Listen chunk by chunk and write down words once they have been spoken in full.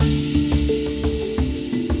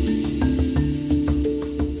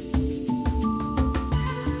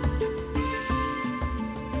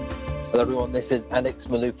Hello everyone, this is Alex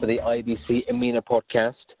Malouf for the IABC EMENA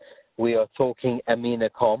podcast. We are talking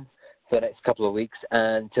EMENAComm for the next couple of weeks,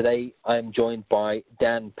 and today I'm joined by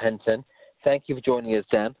Dan Penton. Thank you for joining us,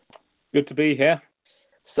 Dan. Good to be here.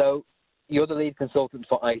 So you're the lead consultant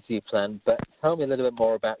for ICPlan, but tell me a little bit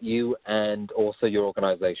more about you and also your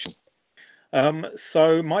organization.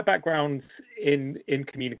 So my background's in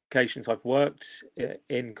communications. I've worked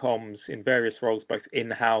in comms in various roles, both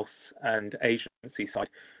in-house and agency side,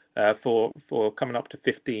 for coming up to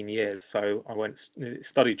 15 years. So I went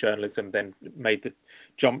studied journalism, then made the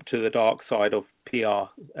jump to the dark side of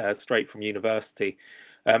PR straight from university,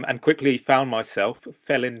 and quickly fell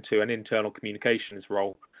into an internal communications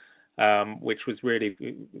role, which was really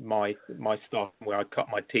my start, where I cut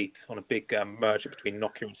my teeth on a big merger between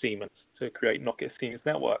Nokia and Siemens to create Nokia Siemens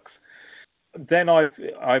Networks. Then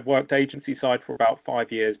I've worked agency side for about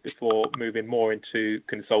 5 years before moving more into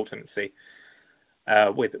consultancy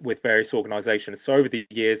with various organisations. So over the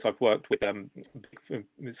years, I've worked with some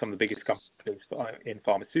of the biggest companies in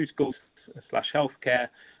pharmaceuticals / healthcare,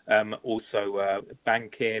 also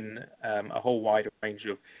banking, a whole wide range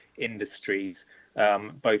of industries,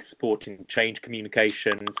 both supporting change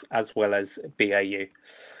communications as well as BAU.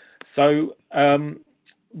 So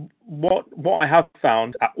what I have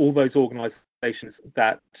found at all those organisations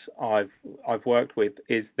that I've worked with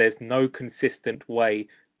is there's no consistent way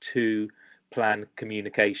to plan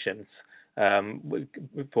communications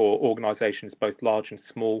for organisations both large and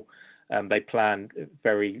small. They plan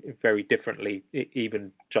very, very differently,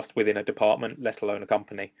 even just within a department, let alone a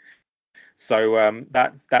company. So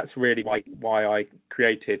that's really why I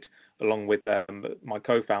created, along with my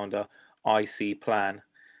co-founder, ICPlan,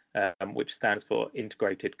 which stands for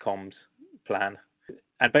Integrated Comms Plan.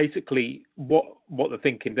 And basically, what the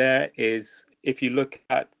thinking there is, if you look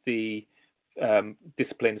at the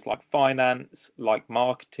disciplines like finance, like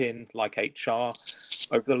marketing, like HR,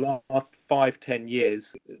 over the last 5-10 years,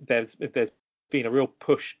 there's been a real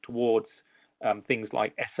push towards things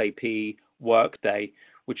like SAP, Workday,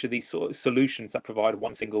 which are these sort of solutions that provide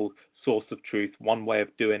one single source of truth, one way of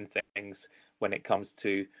doing things when it comes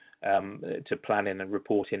to planning and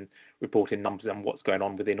reporting numbers and what's going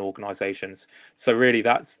on within organisations. So really,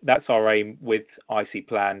 that's our aim with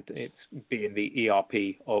ICPlan. It's being the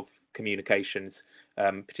ERP of communications,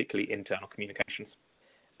 particularly internal communications.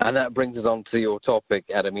 And that brings us on to your topic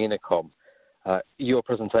at EMENAComm. Your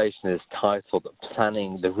presentation is titled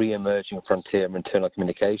Planning the Re-Emerging Frontier of Internal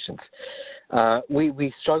Communications.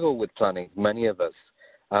 We struggle with planning, many of us.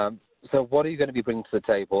 So what are you going to be bringing to the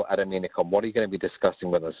table at EMENAComm? What are you going to be discussing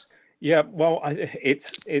with us? Yeah, well,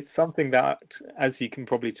 it's something that, as you can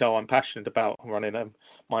probably tell, I'm passionate about, running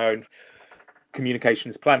my own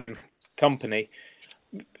communications planning company.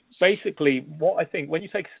 Basically, what I think, when you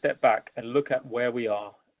take a step back and look at where we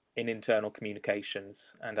are in internal communications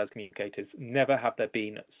and as communicators, never have there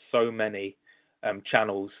been so many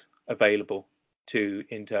channels available to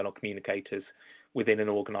internal communicators within an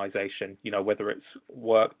organization, whether it's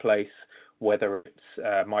workplace, whether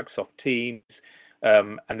it's Microsoft Teams,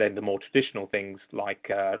 and then the more traditional things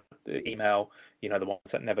like email, the ones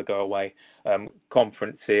that never go away,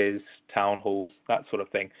 conferences, town halls, that sort of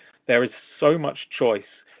thing. There is so much choice,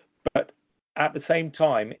 but at the same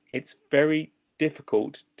time, it's very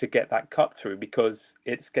difficult to get that cut through because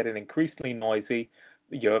it's getting increasingly noisy.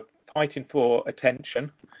 You're fighting for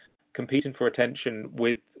attention, competing for attention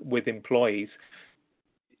with employees.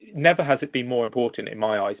 Never has it been more important in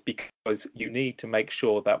my eyes, because you need to make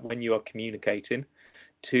sure that when you are communicating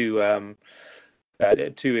to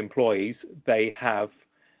employees, they have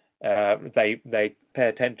they pay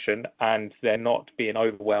attention and they're not being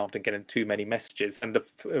overwhelmed and getting too many messages. And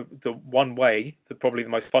the one way, probably the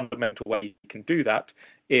most fundamental way you can do that,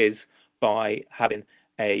 is by having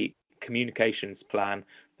a communications plan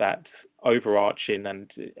that's overarching and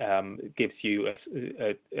gives you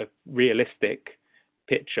a realistic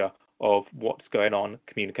picture of what's going on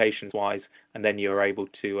communications wise, and then you're able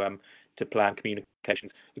to plan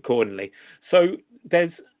communications accordingly. So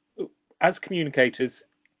as communicators,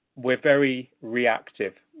 we're very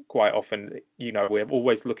reactive quite often. We're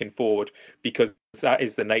always looking forward because that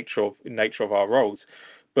is the nature of our roles.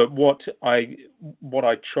 But what I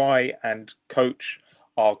try and coach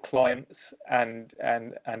our clients and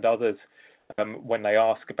others when they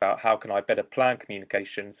ask about how can I better plan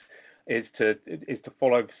communications is to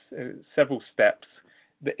follow several steps.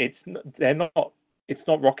 It's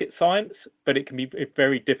not rocket science, but it can be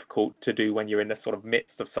very difficult to do when you're in the sort of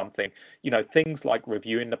midst of something. Things like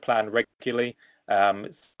reviewing the plan regularly,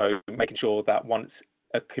 so making sure that once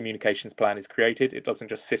a communications plan is created. It doesn't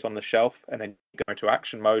just sit on the shelf and then go into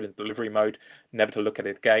action mode and delivery mode, never to look at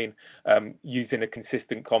it again. Using a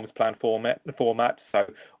consistent comms plan format. So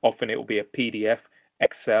often it will be a PDF,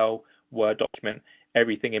 Excel, Word document,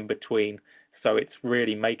 everything in between. So it's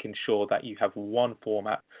really making sure that you have one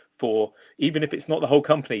format for, even if it's not the whole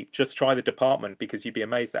company, just try the department, because you'd be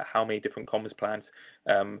amazed at how many different comms plans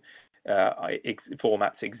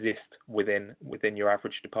formats exist within your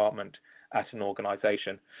average department at an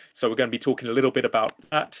organization. So we're going to be talking a little bit about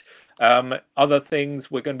that. Other things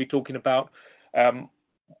we're going to be talking about,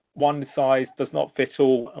 one size does not fit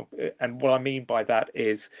all. And what I mean by that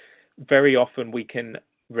is very often we can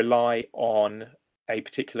rely on a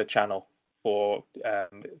particular channel for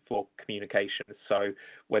communications. So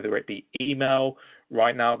whether it be email,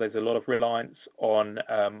 right now there's a lot of reliance on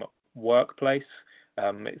workplace.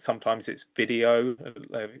 Sometimes it's video.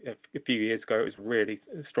 A few years ago, it was really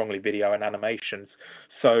strongly video and animations.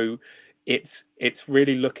 So it's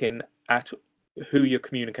really looking at who you're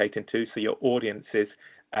communicating to, so your audiences,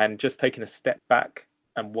 and just taking a step back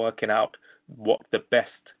and working out what the best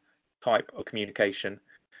type of communication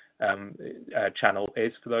channel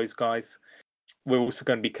is for those guys. We're also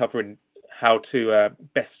going to be covering how to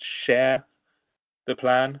best share the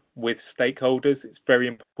plan with stakeholders. It's very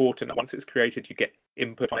important that once it's created, you get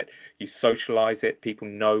input on it, you socialize it, people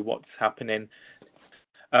know what's happening.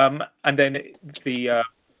 And then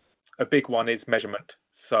a big one is measurement.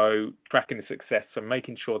 So tracking the success, so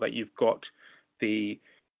making sure that you've got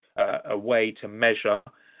a way to measure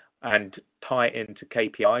and tie it into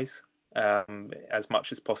KPIs as much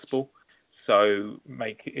as possible. So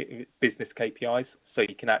make it business KPIs, so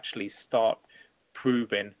you can actually start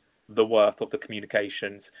proving the worth of the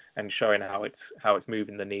communications and showing how it's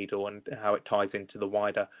moving the needle and how it ties into the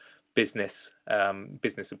wider business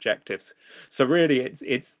objectives. So really,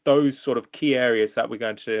 it's those sort of key areas that we're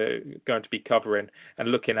going to be covering, and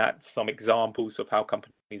looking at some examples of how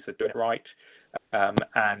companies are doing it right,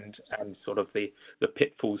 and sort of the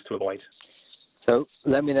pitfalls to avoid. So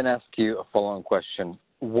let me then ask you a follow-on question.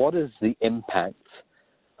 What is the impact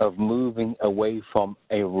of moving away from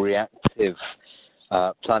a reactive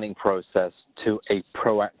planning process to a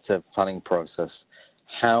proactive planning process?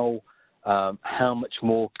 How much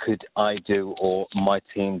more could I do, or my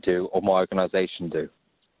team do, or my organization do?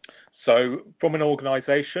 So from an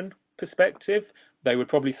organization perspective, they would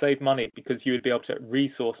probably save money, because you would be able to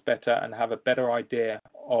resource better and have a better idea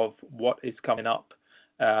of what is coming up,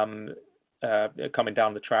 coming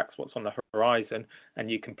down the tracks, what's on the horizon, and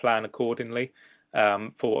you can plan accordingly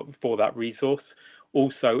for that resource.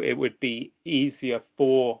 Also, it would be easier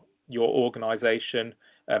for your organization,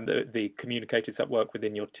 the communicators that work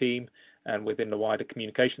within your team and within the wider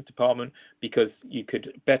communications department, because you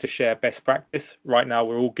could better share best practice. Right now,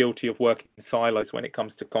 we're all guilty of working in silos when it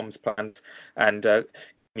comes to comms plans and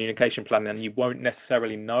communication planning, and you won't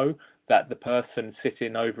necessarily know that the person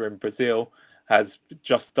sitting over in Brazil has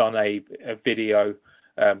just done a video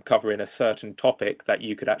covering a certain topic that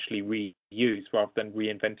you could actually reuse, rather than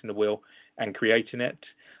reinventing the wheel and creating it.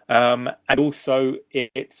 And also,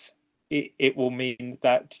 it will mean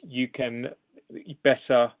that you can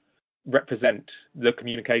better represent the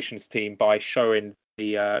communications team by showing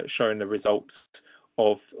the results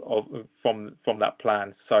from that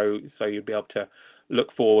plan. So you'll be able to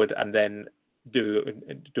look forward and then do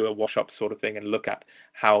a wash up sort of thing and look at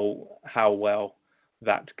how well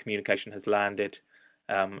that communication has landed,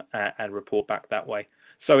 and report back that way.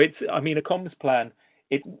 So a comms plan,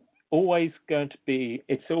 it's always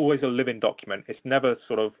a living document. It's never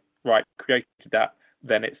sort of, right, created that,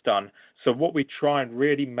 then it's done. So what we try and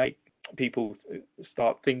really make people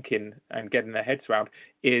start thinking and getting their heads around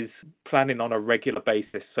is planning on a regular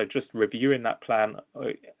basis. So just reviewing that plan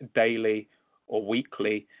daily or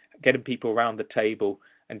weekly, getting people around the table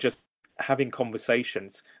and just having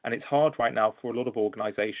conversations. And it's hard right now for a lot of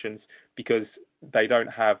organizations, because they don't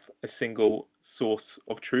have a single source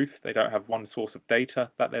of truth. They don't have one source of data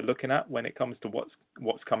that they're looking at when it comes to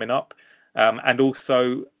what's coming up. And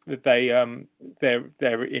also they're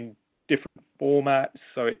in different formats,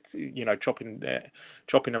 so it's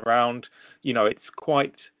chopping around.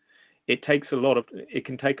 It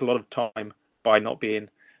can take a lot of time by not being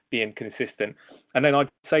consistent. And then I'd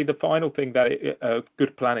say the final thing that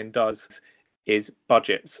good planning does is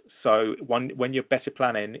budgets. So when you're better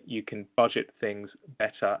planning, you can budget things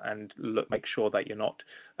better and make sure that you're not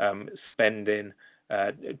spending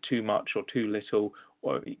too much or too little,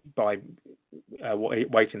 or by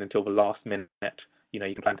waiting until the last minute. You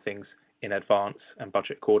can plan things in advance and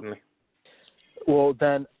budget accordingly. Well,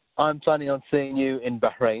 then I'm planning on seeing you in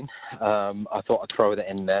Bahrain. I thought I'd throw that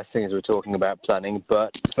in there, seeing as we're talking about planning.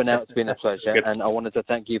 But for now, it's been a pleasure, and I wanted to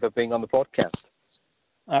thank you for being on the podcast.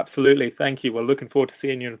 Absolutely. Thank you. We're looking forward to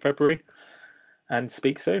seeing you in February, and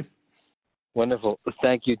speak soon. Wonderful.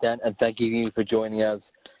 Thank you, Dan, and thank you for joining us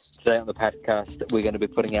today on the podcast. We're going to be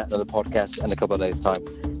putting out another podcast in a couple of days' time.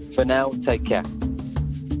 For now, take care.